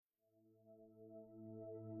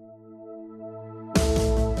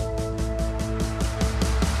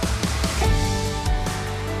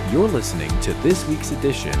You're listening to this week's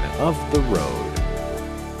edition of The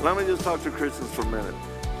Road. Let me just talk to Christians for a minute.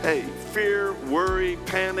 Hey, fear, worry,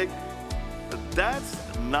 panic, that's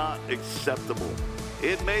not acceptable.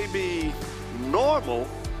 It may be normal,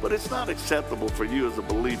 but it's not acceptable for you as a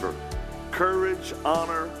believer. Courage,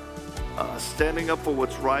 honor, standing up for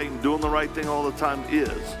what's right and doing the right thing all the time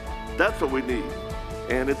is. That's what we need.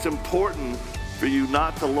 And it's important for you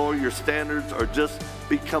not to lower your standards or just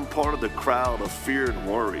become part of the crowd of fear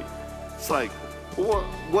and worry. It's like,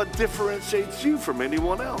 what differentiates you from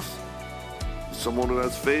anyone else? Someone who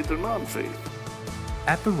has faith or non-faith.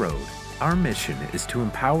 At The Road, our mission is to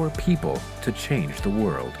empower people to change the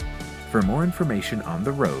world. For more information on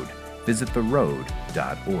The Road, visit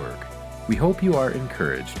theroad.org. We hope you are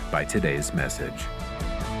encouraged by today's message.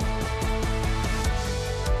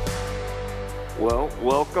 Well,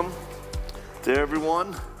 welcome to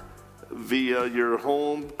everyone via your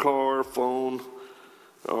home, car, phone,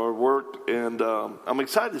 or work. And I'm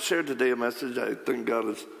excited to share today a message I think God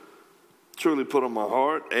has truly put on my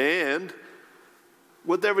heart. And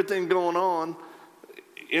with everything going on,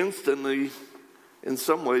 instantly, in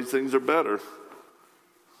some ways, things are better.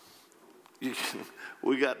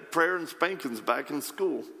 We got prayer and spankings back in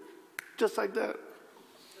school, just like that.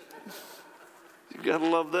 You gotta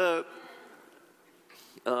love that.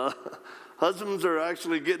 Husbands are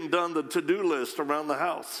actually getting done the to-do list around the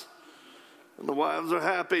house, and the wives are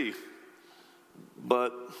happy.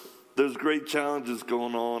 But there's great challenges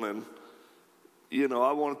going on, and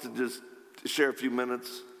I wanted to just share a few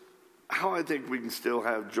minutes how I think we can still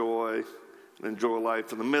have joy and enjoy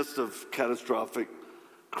life in the midst of catastrophic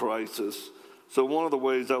crisis. So one of the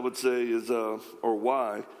ways I would say is, or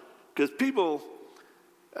why, because people,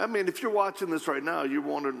 if you're watching this right now, you're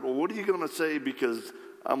wondering, well, what are you going to say? Because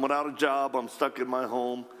I'm without a job, I'm stuck in my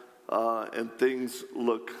home, and things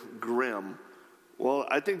look grim. Well,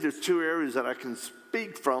 I think there's two areas that I can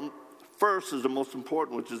speak from. First is the most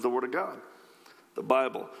important, which is the Word of God, the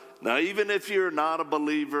Bible. Now, even if you're not a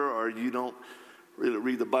believer or you don't really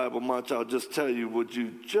read the Bible much, I'll just tell you, would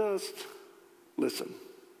you just listen?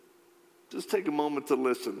 Just take a moment to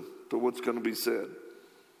listen to what's going to be said.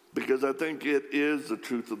 Because I think it is the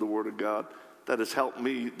truth of the Word of God that has helped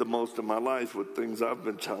me the most in my life with things I've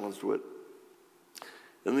been challenged with.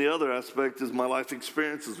 And the other aspect is my life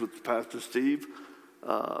experiences, which Pastor Steve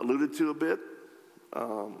alluded to a bit,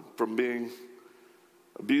 from being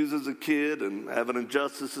abused as a kid and having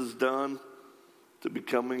injustices done to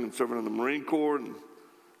becoming and serving in the Marine Corps and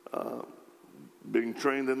being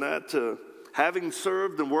trained in that to having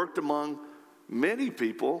served and worked among many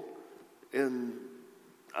people in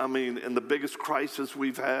the biggest crisis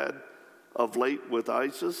we've had of late with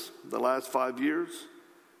ISIS, the last 5 years,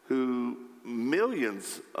 who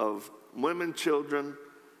millions of women, children,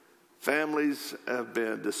 families have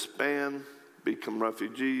been disbanded, become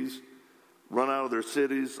refugees, run out of their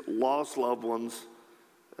cities, lost loved ones.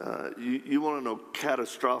 You want to know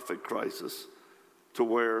catastrophic crisis to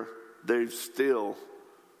where they still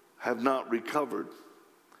have not recovered.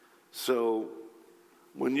 So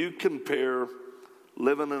when you compare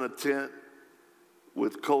living in a tent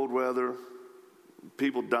with cold weather,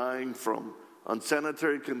 people dying from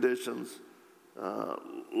unsanitary conditions,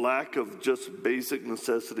 lack of just basic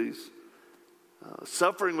necessities,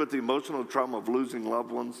 suffering with the emotional trauma of losing loved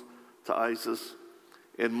ones to ISIS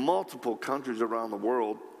in multiple countries around the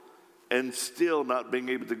world, and still not being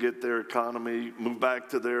able to get their economy, move back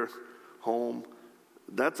to their home,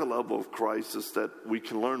 that's a level of crisis that we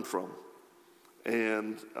can learn from.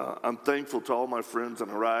 And I'm thankful to all my friends in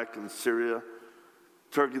Iraq and Syria,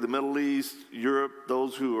 Turkey, the Middle East, Europe,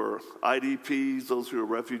 those who are IDPs, those who are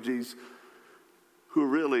refugees, who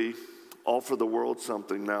really offer the world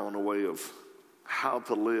something now in a way of how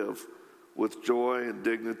to live with joy and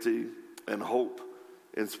dignity and hope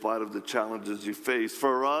in spite of the challenges you face.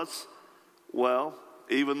 For us, well,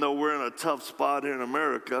 even though we're in a tough spot here in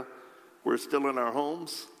America, we're still in our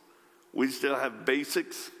homes. We still have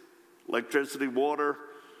basics, electricity, water,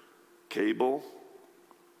 cable.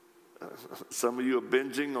 Some of you are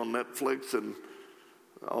binging on Netflix and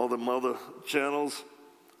all the other channels.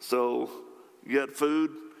 So you got food.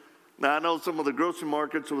 Now, I know some of the grocery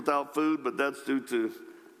markets are without food, but that's due to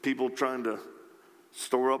people trying to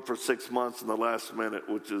store up for 6 months in the last minute,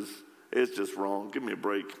 it's just wrong. Give me a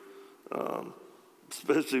break.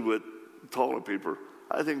 Especially with taller people.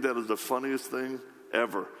 I think that is the funniest thing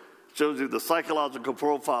ever. It shows you the psychological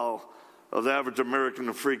profile of the average American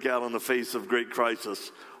to freak out in the face of great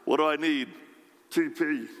crisis. What do I need?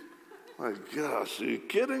 TP. My gosh, are you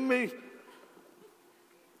kidding me?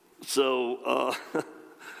 So,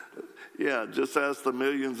 just ask the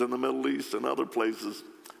millions in the Middle East and other places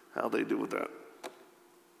how they do with that.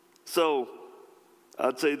 So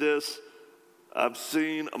I'd say this. I've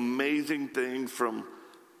seen amazing things from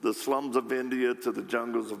the slums of India to the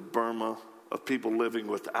jungles of Burma, of people living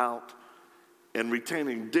without and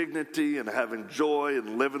retaining dignity and having joy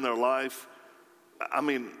and living their life. I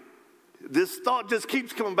mean, this thought just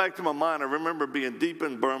keeps coming back to my mind. I remember being deep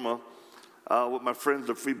in Burma with my friends,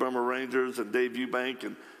 the Free Burma Rangers and Dave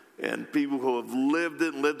Eubank and people who have lived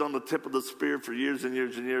it and lived on the tip of the spear for years and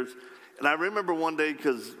years and years. And I remember one day,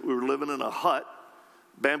 because we were living in a hut,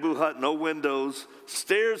 bamboo hut, no windows,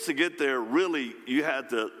 stairs to get there, really, you had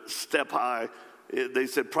to step high. They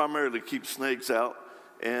said primarily to keep snakes out.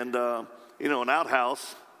 And, an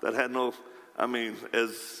outhouse that had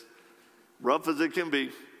as rough as it can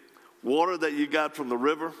be, water that you got from the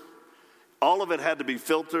river, all of it had to be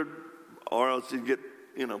filtered or else you'd get,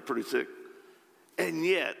 pretty sick. And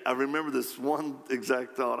yet, I remember this one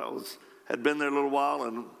exact thought. Had been there a little while,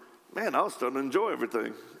 and man, I was starting to enjoy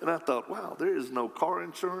everything. And I thought, wow, there is no car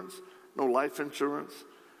insurance, no life insurance.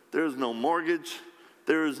 There is no mortgage.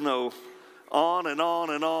 There is no on and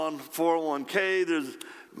on and on 401k.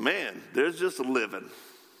 There's just living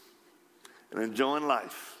and enjoying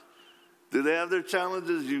life. Do they have their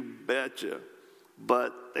challenges? You betcha.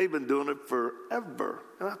 But they've been doing it forever.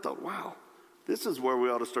 And I thought, wow, this is where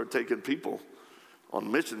we ought to start taking people on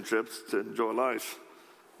mission trips to enjoy life,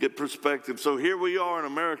 get perspective. So here we are in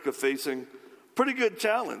America facing pretty good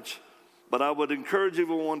challenge. But I would encourage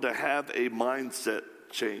everyone to have a mindset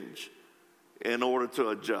change in order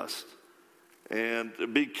to adjust. And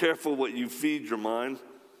be careful what you feed your mind,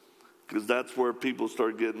 because that's where people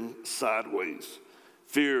start getting sideways.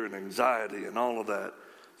 Fear and anxiety and all of that.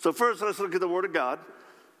 So first, let's look at the Word of God.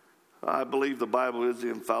 I believe the Bible is the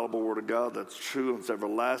infallible Word of God. That's true. It's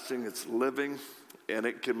everlasting. It's living. And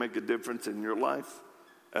it can make a difference in your life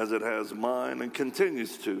as it has mine and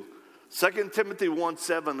continues to. 2 Timothy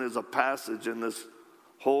 1:7 is a passage in this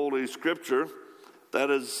Holy Scripture that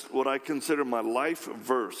is what I consider my life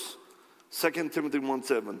verse. 2 Timothy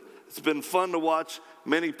 1:7. It's been fun to watch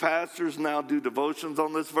many pastors now do devotions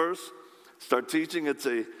on this verse. Start teaching. It's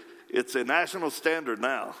a national standard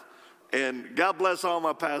now. And God bless all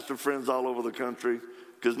my pastor friends all over the country,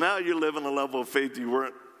 because now you're living a level of faith you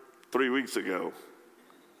weren't 3 weeks ago.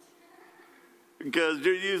 Because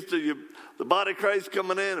you're used to the body of Christ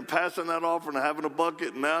coming in and passing that offering and having a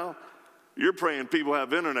bucket, and now you're praying people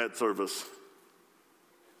have internet service.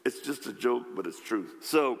 It's just a joke, but it's true.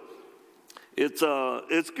 So it's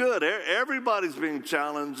good. Everybody's being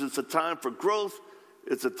challenged. It's a time for growth.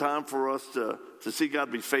 It's a time for us to see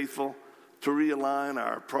God be faithful, to realign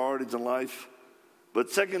our priorities in life. But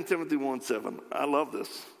 2 Timothy 1:7, I love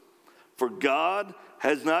this. For God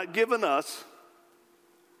has not given us,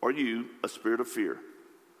 or you, a spirit of fear,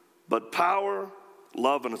 but power,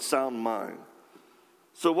 love, and a sound mind.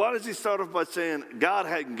 So why does he start off by saying God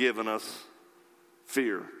hadn't given us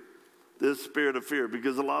fear, this spirit of fear?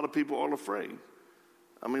 Because a lot of people are afraid.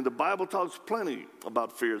 The Bible talks plenty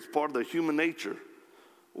about fear. It's part of the human nature.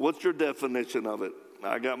 What's your definition of it?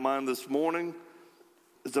 I got mine this morning.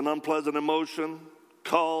 It's an unpleasant emotion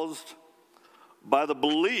caused by the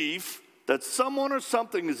belief that someone or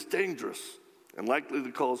something is dangerous and likely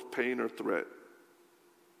to cause pain or threat.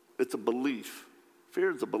 It's a belief.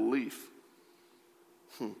 Fear is a belief.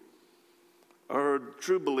 Our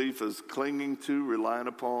true belief is clinging to, relying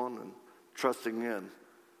upon, and trusting in.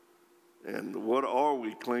 And what are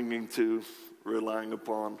we clinging to, relying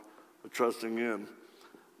upon, or trusting in?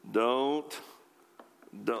 Don't,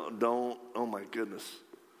 oh my goodness.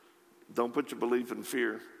 Don't put your belief in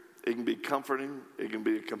fear. It can be comforting, it can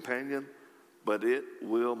be a companion, but it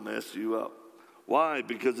will mess you up. Why?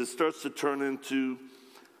 Because it starts to turn into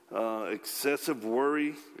excessive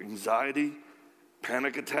worry, anxiety,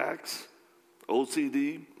 panic attacks,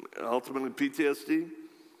 OCD, ultimately PTSD.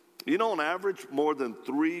 On average, more than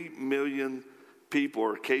 3 million people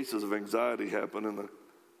or cases of anxiety happen in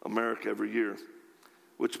America every year,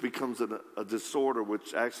 which becomes a disorder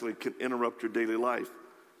which actually can interrupt your daily life.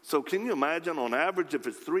 So can you imagine, on average, if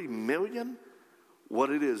it's 3 million, what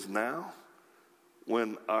it is now,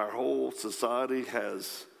 when our whole society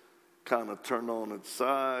has kind of turned on its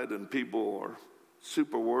side and people are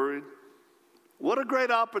super worried? What a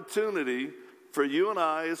great opportunity for you and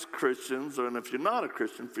I as Christians, and if you're not a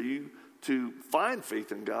Christian, for you to find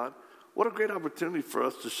faith in God. What a great opportunity for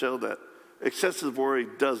us to show that excessive worry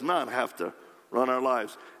does not have to run our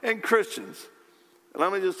lives. And Christians, and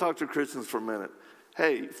let me just talk to Christians for a minute.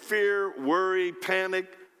 Hey, fear, worry, panic,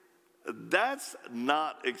 that's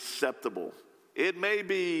not acceptable. It may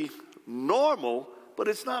be normal, but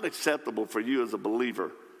it's not acceptable for you as a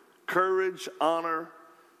believer. Courage, honor,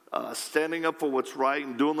 standing up for what's right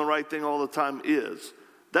and doing the right thing all the time is.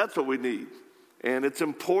 That's what we need. And it's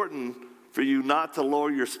important for you not to lower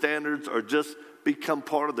your standards or just become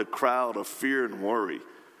part of the crowd of fear and worry.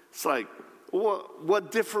 It's like,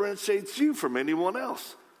 what differentiates you from anyone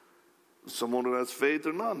else? Someone who has faith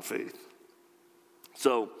or non-faith.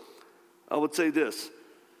 So I would say this.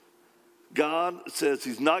 God says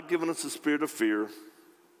he's not given us a spirit of fear,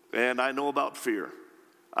 and I know about fear.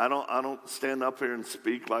 I don't stand up here and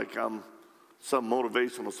speak like I'm some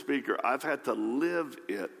motivational speaker. I've had to live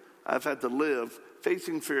it. I've had to live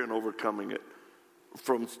facing fear and overcoming it.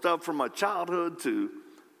 From stuff from my childhood to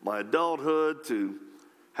my adulthood to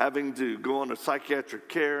having to go into psychiatric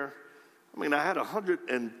care. I mean, I had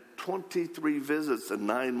 123 visits in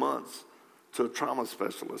 9 months to a trauma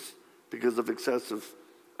specialist because of excessive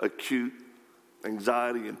acute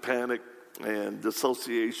anxiety and panic and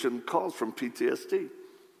dissociation caused from PTSD.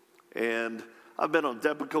 And I've been on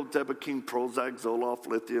Depakote, Depakine, Prozac, Zoloft,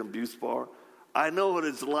 lithium, Buspar. I know what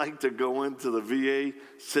it's like to go into the VA,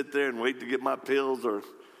 sit there and wait to get my pills or,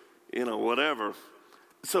 whatever.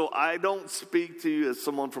 So I don't speak to you as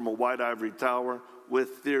someone from a white ivory tower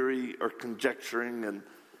with theory or conjecturing and,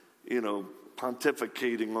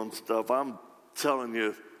 pontificating on stuff. I'm telling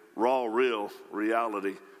you raw, real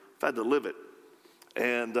reality. I've had to live it.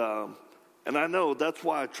 And I know that's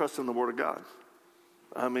why I trust in the Word of God.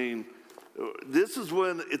 I mean, this is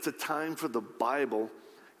when it's a time for the Bible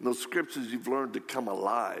and those scriptures you've learned to come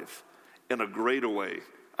alive in a greater way.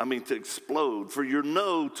 I mean, to explode. For your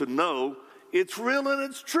no to know it's real and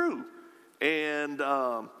it's true. And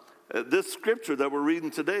this scripture that we're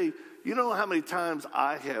reading today, you know how many times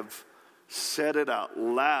I have said it out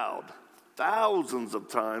loud? Thousands of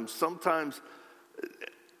times, sometimes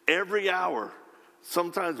every hour,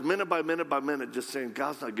 sometimes minute by minute, just saying,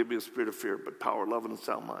 God's not giving me a spirit of fear, but power, love, and a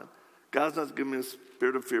sound mind. God's not giving me a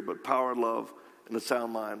spirit of fear, but power, love, and a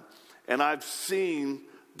sound mind. And I've seen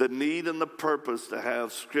the need and the purpose to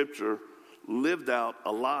have Scripture lived out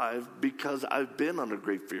alive because I've been under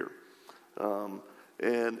great fear.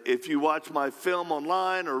 And if you watch my film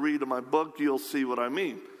online or read my book, you'll see what I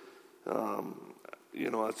mean.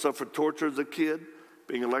 I suffered torture as a kid,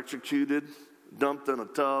 being electrocuted, dumped in a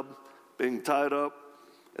tub, being tied up,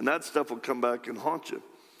 and that stuff will come back and haunt you.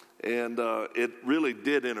 And it really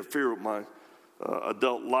did interfere with my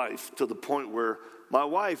adult life to the point where my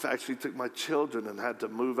wife actually took my children and had to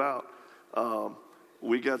move out.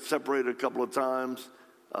 We got separated a couple of times,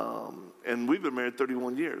 and we've been married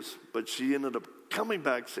 31 years. But she ended up coming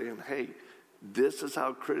back saying, hey, this is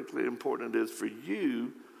how critically important it is for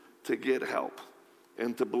you to get help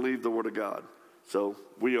and to believe the Word of God. So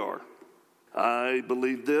we are. I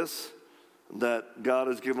believe this, that God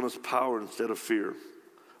has given us power instead of fear.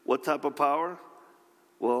 What type of power?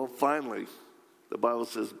 Well, finally, the Bible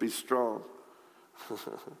says, be strong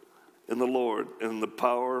in the Lord and in the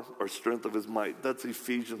power or strength of his might. That's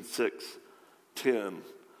Ephesians 6:10.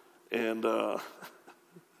 And I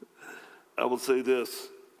will say this.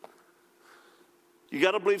 You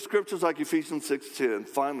got to believe scriptures like Ephesians 6:10.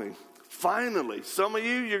 Finally, some of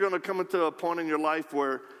you, you're going to come into a point in your life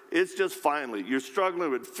where it's just finally. You're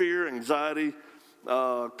struggling with fear, anxiety,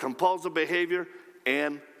 compulsive behavior,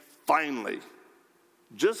 and finally,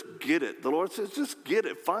 just get it. The Lord says, just get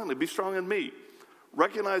it. Finally, be strong in me.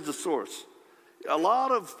 Recognize the source. A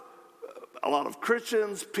lot of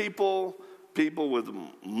Christians, people with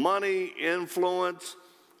money, influence,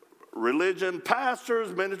 religion,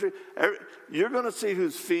 pastors, ministry, you're going to see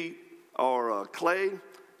whose feet are clay.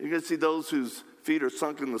 You're going to see those whose feet are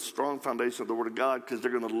sunk in the strong foundation of the Word of God because they're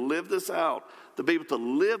going to live this out, to be able to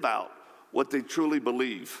live out what they truly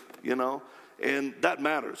believe, and that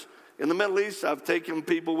matters. In the Middle East, I've taken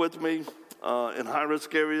people with me in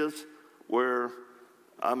high-risk areas where,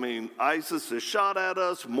 ISIS has shot at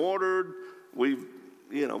us, mortared. We've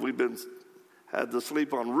had to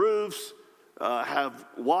sleep on roofs, have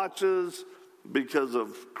watches because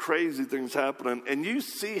of crazy things happening. And you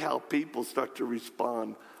see how people start to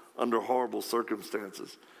respond under horrible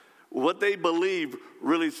circumstances. What they believe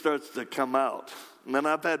really starts to come out. And then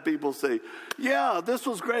I've had people say, yeah, this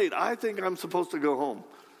was great. I think I'm supposed to go home.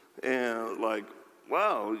 And like,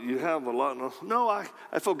 wow, you have a lot. No, I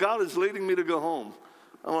feel God is leading me to go home.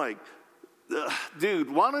 I'm like,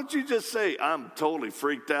 dude, why don't you just say, I'm totally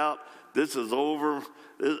freaked out. This is over.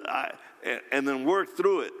 And then work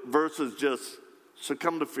through it versus just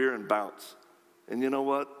succumb to fear and bounce. And you know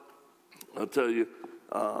what? I'll tell you,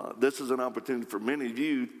 this is an opportunity for many of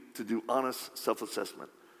you to do honest self-assessment.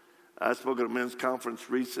 I spoke at a men's conference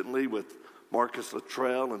recently with Marcus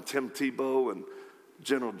Luttrell and Tim Tebow and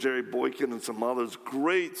General Jerry Boykin and some others,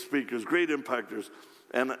 great speakers, great impactors.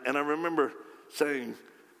 And I remember saying,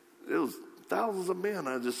 it was thousands of men.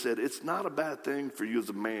 I just said, it's not a bad thing for you as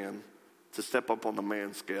a man to step up on the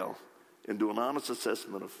man scale and do an honest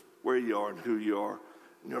assessment of where you are and who you are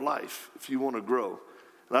in your life if you want to grow.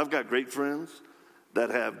 And I've got great friends that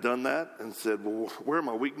have done that and said, well, where are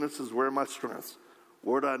my weaknesses? Where are my strengths?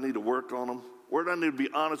 Where do I need to work on them? Where do I need to be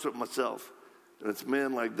honest with myself? And it's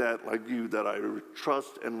men like that, like you, that I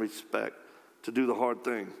trust and respect to do the hard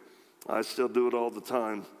thing. I still do it all the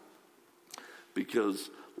time because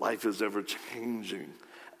life is ever changing.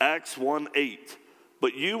 Acts 1:8.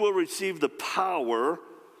 But you will receive the power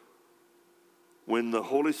when the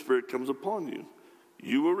Holy Spirit comes upon you.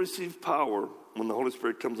 You will receive power when the Holy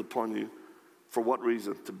Spirit comes upon you. For what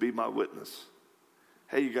reason? To be my witness.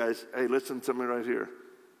 Hey, you guys, hey, listen to me right here.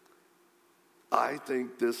 I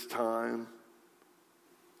think this time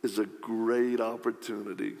is a great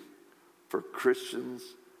opportunity for Christians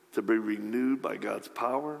to be renewed by God's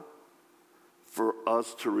power, for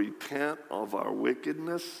us to repent of our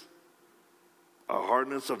wickedness, our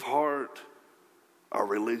hardness of heart, our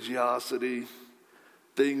religiosity,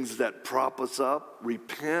 things that prop us up.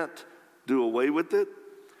 Repent, do away with it,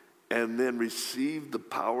 and then receive the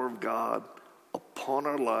power of God upon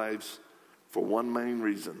our lives for one main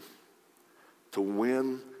reason: to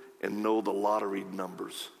win and know the lottery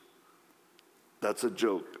numbers. That's a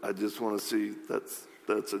joke. I just want to see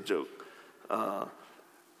that's a joke.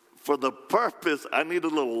 For the purpose, I need a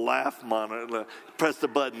little laugh monitor. Press the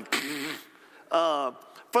button.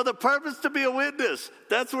 For the purpose to be a witness.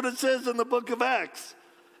 That's what it says in the book of Acts.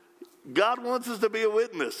 God wants us to be a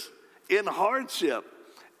witness in hardship,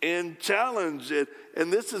 in challenge,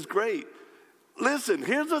 and this is great. Listen,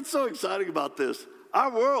 here's what's so exciting about this.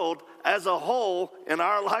 Our world as a whole in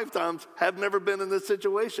our lifetimes have never been in this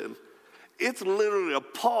situation. It's literally a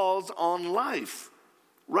pause on life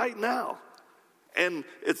right now. And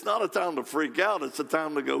it's not a time to freak out. It's a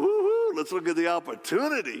time to go, woo-hoo, let's look at the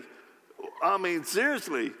opportunity. I mean,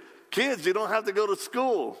 seriously, kids, you don't have to go to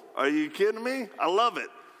school. Are you kidding me? I love it.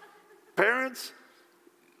 Parents,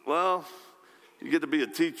 well, you get to be a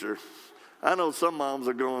teacher. I know some moms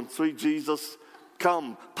are going, sweet Jesus,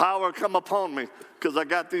 come, power come upon me, because I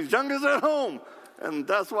got these youngers at home. And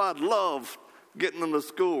that's why I love getting them to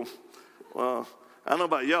school. Well, I don't know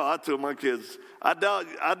about y'all. I told my kids, I doubt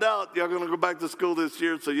y'all going to go back to school this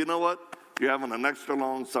year. So you know what? You're having an extra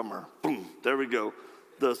long summer. Boom, there we go.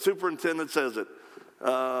 The superintendent says it.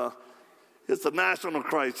 It's a national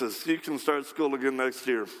crisis. You can start school again next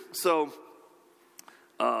year. So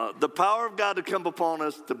the power of God to come upon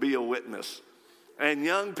us to be a witness. And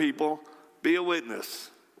young people, be a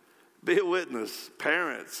witness. Be a witness.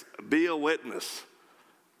 Parents, be a witness.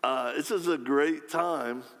 This is a great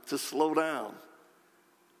time to slow down.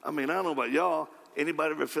 I mean, I don't know about y'all.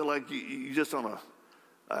 Anybody ever feel like you're just on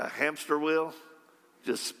a hamster wheel?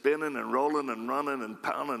 Just spinning and rolling and running and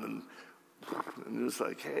pounding and just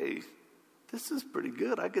like, hey, this is pretty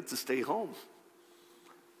good. I get to stay home.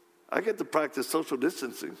 I get to practice social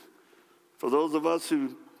distancing. For those of us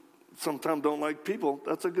who sometimes don't like people,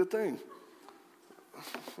 that's a good thing.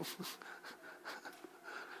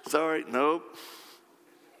 Sorry, nope.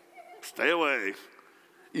 Stay away,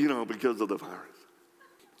 because of the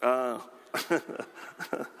virus.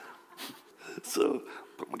 So,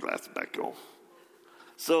 put my glasses back on.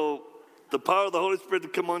 So, the power of the Holy Spirit to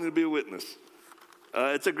come on you to be a witness.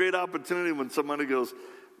 It's a great opportunity when somebody goes,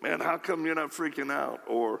 man, how come you're not freaking out?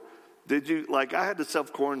 Or did you, I had to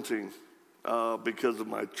self-quarantine because of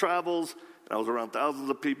my travels. I was around thousands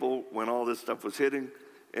of people when all this stuff was hitting.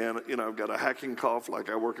 And, I've got a hacking cough like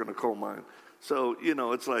I work in a coal mine. So,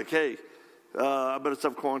 it's like, hey, I better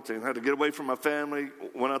self-quarantine. I had to get away from my family,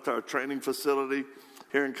 went out to our training facility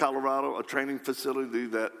here in Colorado, a training facility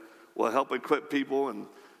that will help equip people and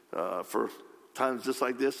for times just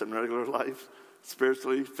like this in regular life,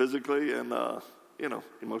 spiritually, physically, and,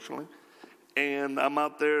 emotionally. And I'm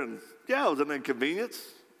out there, and, it was an inconvenience.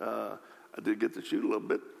 I did get to shoot a little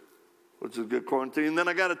bit, which is a good quarantine. And then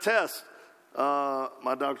I got a test.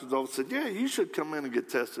 My doctor's office said, you should come in and get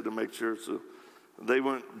tested to make sure. So they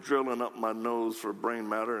went drilling up my nose for brain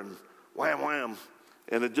matter, and wham, wham.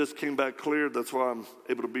 And it just came back clear. That's why I'm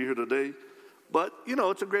able to be here today. But,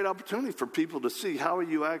 it's a great opportunity for people to see, how are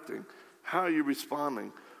you acting? How are you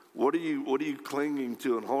responding? What are you clinging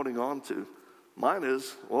to and holding on to? Mine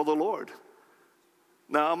is, the Lord.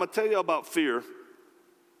 Now, I'm going to tell you about fear,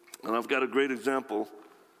 and I've got a great example.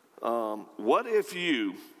 What if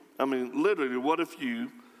you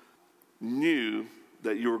knew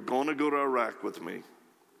that you were going to go to Iraq with me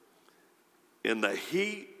in the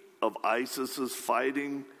heat of ISIS's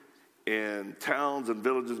fighting and towns and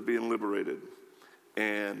villages being liberated,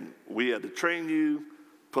 And we had to train you,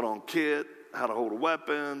 put on kit, how to hold a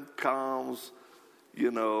weapon, comms,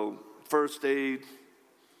 first aid.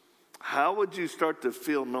 How would you start to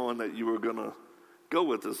feel knowing that you were going to go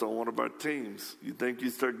with us on one of our teams? You think you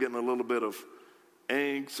start getting a little bit of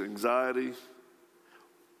angst, anxiety?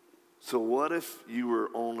 So what if you were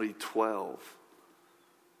only 12?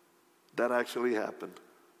 That actually happened.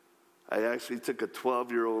 I actually took a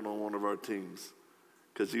 12-year-old on one of our teams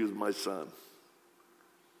because he was my son.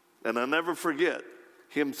 And I'll never forget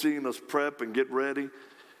him seeing us prep and get ready.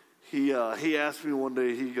 He asked me one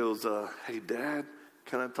day, he goes, hey, Dad,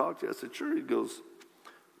 can I talk to you? I said, sure. He goes,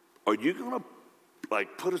 are you going to,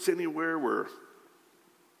 put us anywhere where,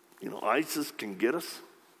 ISIS can get us?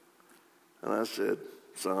 And I said,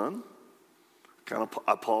 son,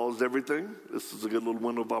 I paused everything. This is a good little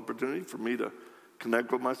window of opportunity for me to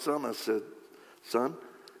connect with my son. I said, son,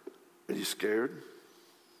 are you scared?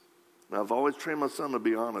 Now, I've always trained my son to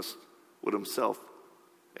be honest with himself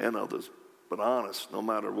and others, but honest no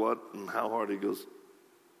matter what and how hard. He goes,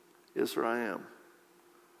 yes, sir, I am.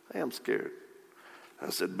 I am scared. I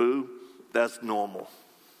said, Boo, that's normal,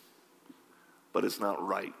 but it's not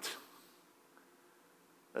right.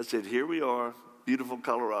 I said, here we are, beautiful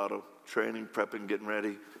Colorado, training, prepping, getting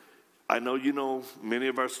ready. I know you know many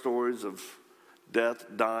of our stories of death,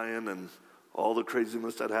 dying, and all the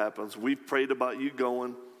craziness that happens. We've prayed about you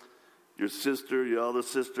going, your sister, your other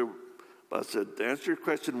sister. But I said, to answer your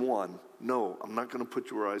question one, no, I'm not going to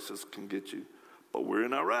put you where ISIS can get you. But we're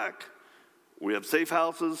in Iraq. We have safe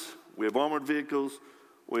houses. We have armored vehicles.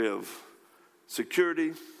 We have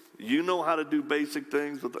security. You know how to do basic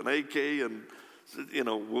things with an AK, and,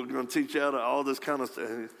 we're going to teach you how to all this kind of stuff.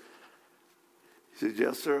 He said,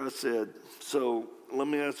 yes, sir. I said, so let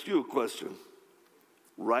me ask you a question.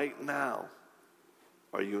 Right now,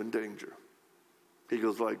 are you in danger? He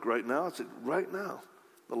goes, right now? I said, right now.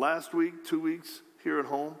 The last week, 2 weeks here at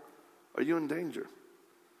home, are you in danger?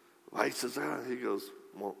 He says, he goes,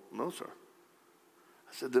 well, no, sir.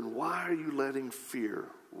 I said, then why are you letting fear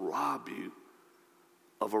rob you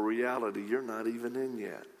of a reality you're not even in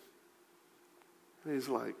yet? And he's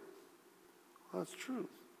like, well, that's true.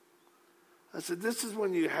 I said, this is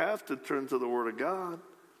when you have to turn to the Word of God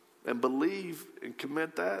and believe and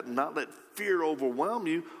commit that and not let fear overwhelm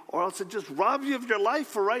you, or else it just robs you of your life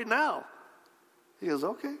for right now. He goes,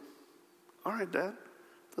 okay. All right, Dad.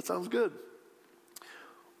 That sounds good.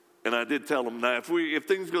 And I did tell him, now, if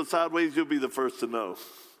things go sideways, you'll be the first to know.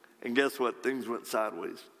 And guess what? Things went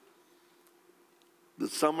sideways. The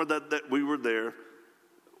summer that we were there,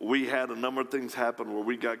 we had a number of things happen where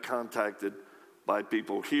we got contacted by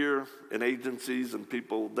people here and agencies and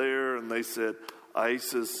people there, and they said,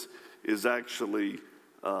 ISIS is actually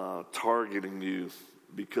targeting you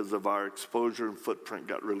because of our exposure and footprint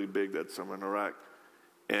got really big that summer in Iraq.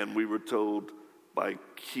 And we were told by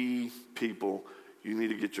key people, you need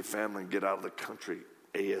to get your family and get out of the country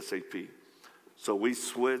ASAP. So we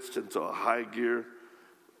switched into a high gear.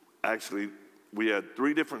 Actually, we had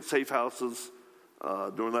 3 different safe houses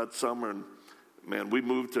during that summer. And, man, we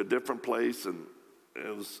moved to a different place, and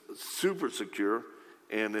it was super secure.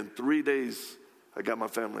 And in 3 days, I got my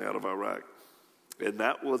family out of Iraq. And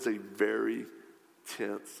that was a very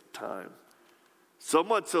tense time. So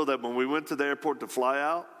much so that when we went to the airport to fly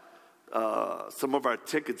out, some of our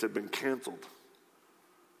tickets had been canceled.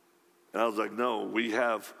 And I was like, no, we're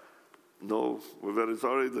very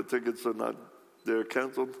sorry, the tickets are not, they're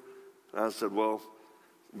canceled. And I said, well,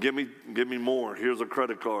 give me more. Here's a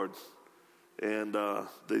credit card. And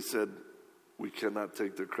they said, we cannot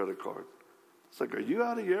take their credit card. It's like, are you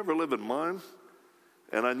out of your ever living mind?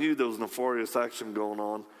 And I knew there was nefarious action going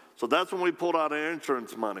on. So that's when we pulled out our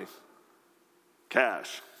insurance money,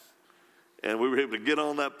 cash. And we were able to get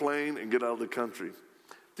on that plane and get out of the country.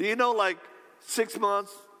 Do you know, 6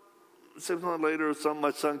 months later or something,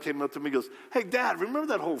 my son came up to me and goes, hey, Dad, remember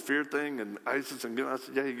that whole fear thing and ISIS? And I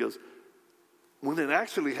said, yeah. He goes, when it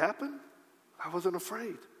actually happened, I wasn't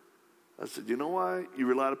afraid. I said, you know why? You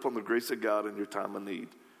relied upon the grace of God in your time of need.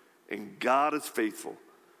 And God is faithful.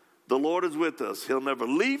 The Lord is with us. He'll never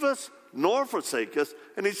leave us nor forsake us,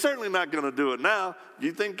 and he's certainly not going to do it now.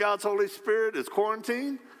 You think God's Holy Spirit is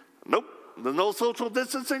quarantined? Nope. There's no social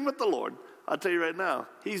distancing with the Lord. I'll tell you right now,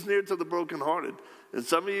 he's near to the brokenhearted. And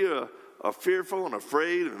some of you are fearful and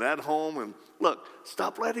afraid and at home. And look,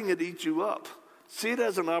 stop letting it eat you up. See it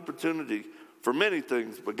as an opportunity for many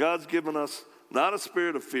things, but God's given us not a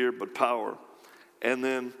spirit of fear, but power. And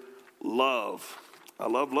then love. I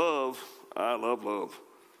love love. I love love.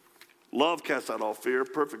 Love casts out all fear.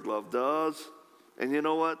 Perfect love does. And you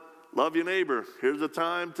know what? Love your neighbor. Here's a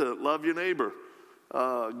time to love your neighbor.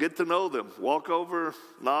 Get to know them. Walk over,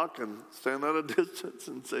 knock, and stand at a distance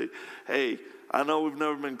and say, hey, I know we've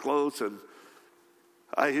never been close, and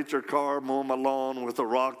I hit your car mowing my lawn with a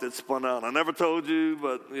rock that spun out. I never told you,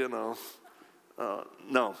 but,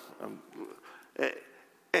 no.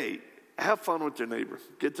 Hey, have fun with your neighbor.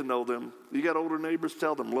 Get to know them. You got older neighbors,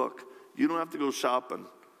 tell them, look, you don't have to go shopping.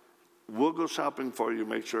 We'll go shopping for you,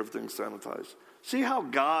 make sure everything's sanitized. See how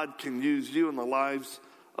God can use you in the lives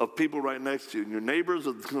of people right next to you. And your neighbors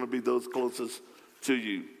are going to be those closest to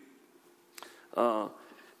you.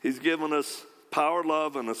 He's given us power,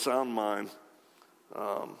 love, and a sound mind.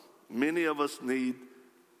 Many of us need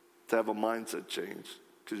to have a mindset change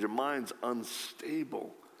because your mind's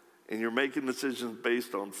unstable and you're making decisions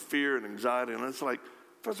based on fear and anxiety. And it's like,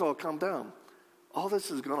 first of all, calm down. All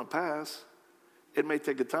this is going to pass. It may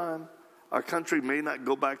take a time. Our country may not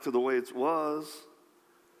go back to the way it was.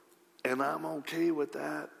 And I'm okay with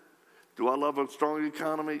that. Do I love a strong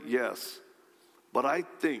economy? Yes. But I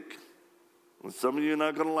think, and some of you are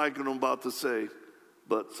not going to like what I'm about to say,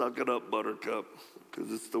 but suck it up, buttercup,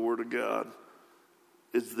 because it's the word of God,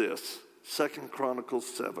 is this. 2 Chronicles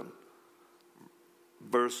 7,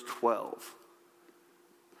 verse 12.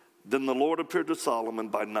 Then the Lord appeared to Solomon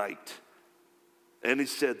by night, and he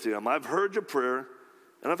said to him, I've heard your prayer,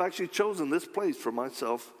 and I've actually chosen this place for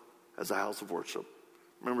myself as a house of worship.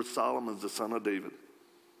 Remember, Solomon's the son of David,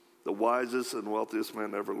 the wisest and wealthiest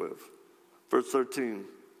man ever lived. Verse 13,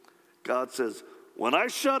 God says, when I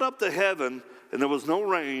shut up the heaven and there was no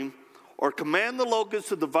rain, or command the locusts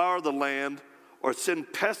to devour the land, or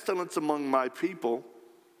send pestilence among my people,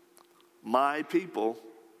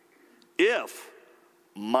 if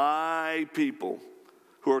my people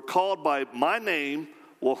who are called by my name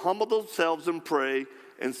will humble themselves and pray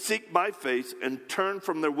and seek my face and turn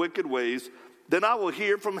from their wicked ways, then I will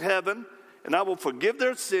hear from heaven, and I will forgive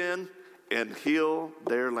their sin and heal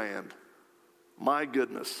their land. My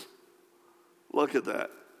goodness. Look at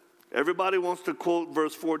that. Everybody wants to quote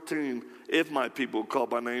verse 14, if my people call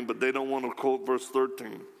by name, but they don't want to quote verse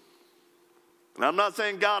 13. And I'm not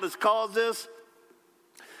saying God has caused this,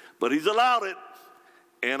 but he's allowed it.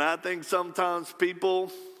 And I think sometimes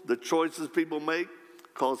the choices people make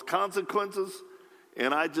cause consequences.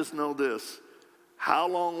 And I just know this. How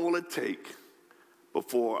long will it take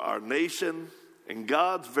before our nation and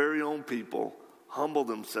God's very own people humble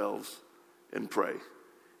themselves and pray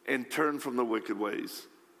and turn from the wicked ways?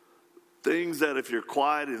 Things that if you're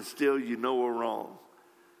quiet and still, you know are wrong.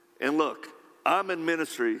 And look, I'm in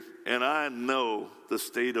ministry and I know the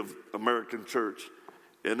state of American church,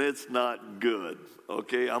 and it's not good,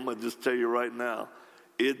 okay? I'm going to just tell you right now.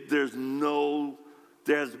 There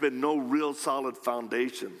has been no real solid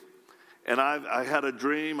foundation. And I had a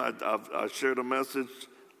dream. I shared a message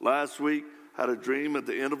last week. I had a dream at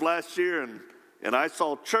the end of last year, and I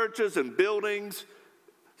saw churches and buildings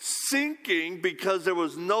sinking because there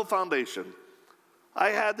was no foundation. I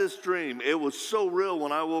had this dream. It was so real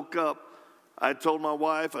when I woke up. I told my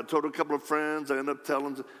wife, I told a couple of friends, I ended up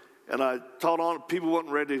telling them, and I taught on it. People weren't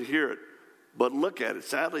ready to hear it. But look at it.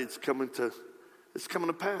 Sadly, it's coming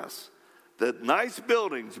to pass. That nice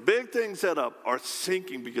buildings, big things set up, are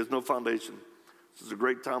sinking because no foundation. This is a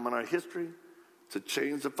great time in our history to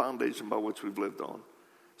change the foundation by which we've lived on.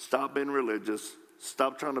 Stop being religious.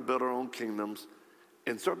 Stop trying to build our own kingdoms.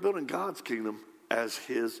 And start building God's kingdom as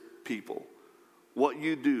his people. What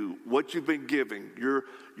you do, what you've been giving,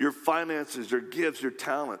 your finances, your gifts, your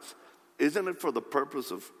talents, isn't it for the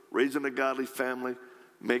purpose of raising a godly family,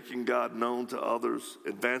 making God known to others,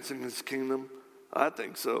 advancing his kingdom? I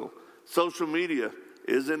think so. Social media,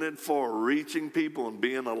 isn't it for reaching people and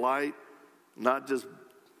being a light, not just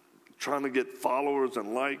trying to get followers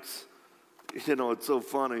and likes? It's so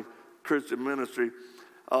funny, Christian ministry.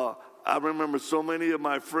 I remember so many of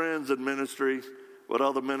my friends in ministry, with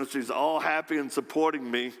other ministries, all happy and supporting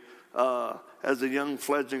me as a young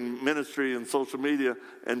fledgling ministry in social media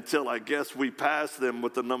until I guess we passed them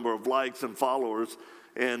with the number of likes and followers.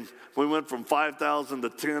 And we went from 5,000 to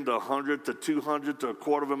 10 to 100 to 200 to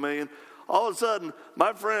 250,000. All of a sudden,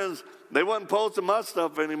 my friends, they wasn't posting my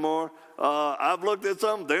stuff anymore. I've looked at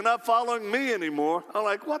some, they're not following me anymore. I'm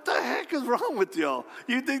like, what the heck is wrong with y'all?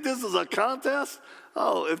 You think this is a contest?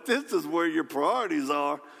 Oh, if this is where your priorities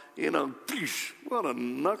are, what a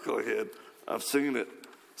knucklehead. I've seen it.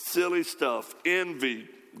 Silly stuff, envy,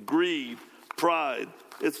 greed, pride.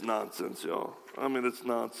 It's nonsense, y'all. I mean, it's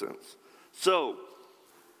nonsense. So,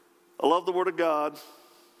 I love the Word of God.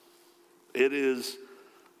 It is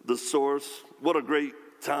the source. What a great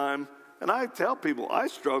time. And I tell people, I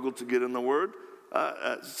struggle to get in the Word.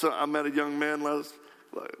 So I met a young man last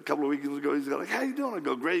like a couple of weekends ago, he's like, how you doing? I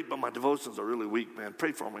go, great, but my devotions are really weak, man.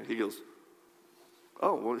 Pray for me. He goes,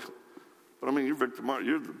 oh, well, but I mean, you're Victor Marx.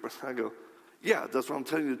 I go, yeah, that's what I'm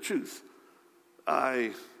telling you the truth.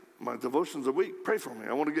 My devotions are weak. Pray for me.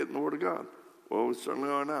 I want to get in the Word of God. Well, we certainly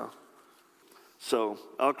are now. So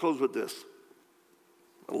I'll close with this.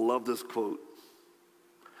 I love this quote.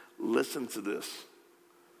 Listen to this.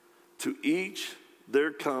 To each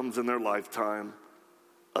there comes in their lifetime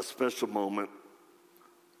a special moment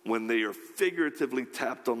when they are figuratively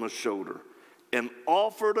tapped on the shoulder and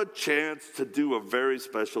offered a chance to do a very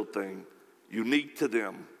special thing, unique to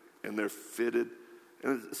them, and they're fitted,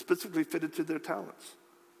 and specifically fitted to their talents.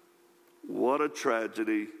 What a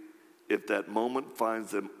tragedy if that moment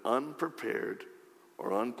finds them unprepared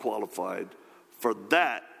or unqualified for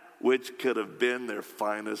that which could have been their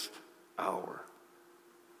finest hour.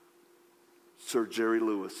 Sir Jerry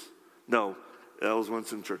Lewis. No, that was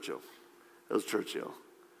Winston Churchill. That was Churchill.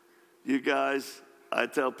 You guys, I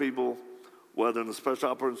tell people, whether in the special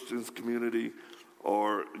operations community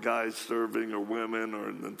or guys serving or women or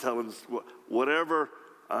in intelligence, whatever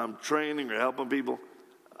I'm training or helping people,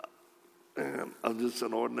 and I'm just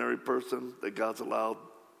an ordinary person that God's allowed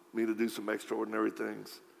me to do some extraordinary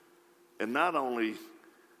things. And not only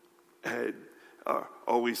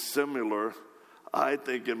are we similar, I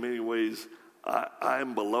think in many ways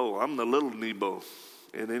I'm below. I'm the little Nebo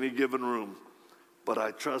in any given room. But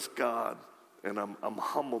I trust God, and I'm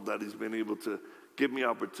humbled that he's been able to give me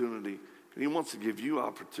opportunity. And he wants to give you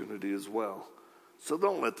opportunity as well. So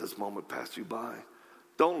don't let this moment pass you by.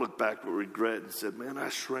 Don't look back with regret and say, man, I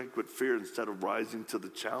shrank with fear instead of rising to the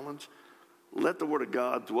challenge. Let the Word of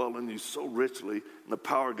God dwell in you so richly and the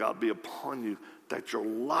power of God be upon you that your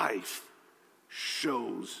life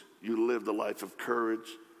shows you lived a life of courage.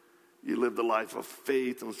 You lived a life of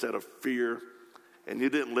faith instead of fear. And you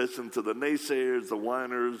didn't listen to the naysayers, the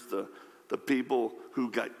whiners, the people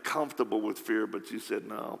who got comfortable with fear, but you said,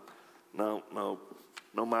 no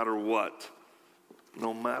matter what.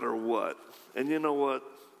 No matter what. And you know what?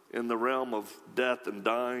 In the realm of death and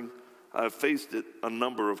dying, I've faced it a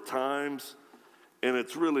number of times, and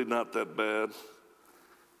it's really not that bad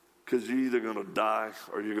because you're either going to die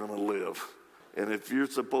or you're going to live. And if you're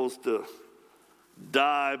supposed to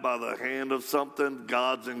die by the hand of something,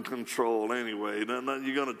 God's in control anyway.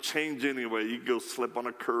 You're going to change anyway. You go slip on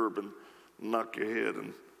a curb and knock your head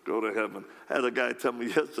and go to heaven. I had a guy tell me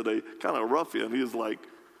yesterday, kind of ruffian, he was like,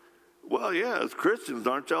 well, yeah, as Christians,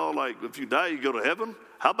 aren't y'all like, if you die, you go to heaven?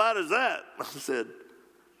 How bad is that? I said,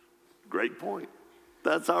 great point.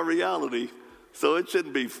 That's our reality. So it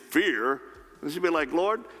shouldn't be fear. It should be like,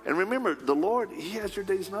 Lord, and remember, the Lord, he has your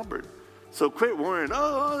days numbered. So quit worrying.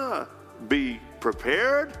 Be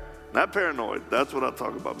prepared, not paranoid. That's what I'm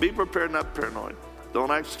talking about. Be prepared, not paranoid.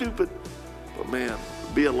 Don't act stupid. But man,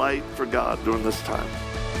 be a light for God during this time.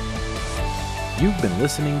 You've been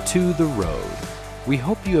listening to The Road. We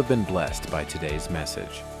hope you have been blessed by today's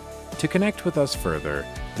message. To connect with us further,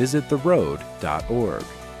 visit theroad.org.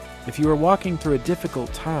 If you are walking through a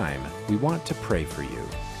difficult time, we want to pray for you.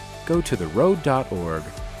 Go to theroad.org,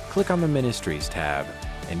 click on the Ministries tab,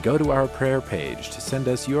 and go to our prayer page to send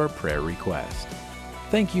us your prayer request.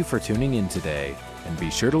 Thank you for tuning in today, and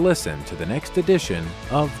be sure to listen to the next edition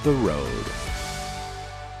of The Road.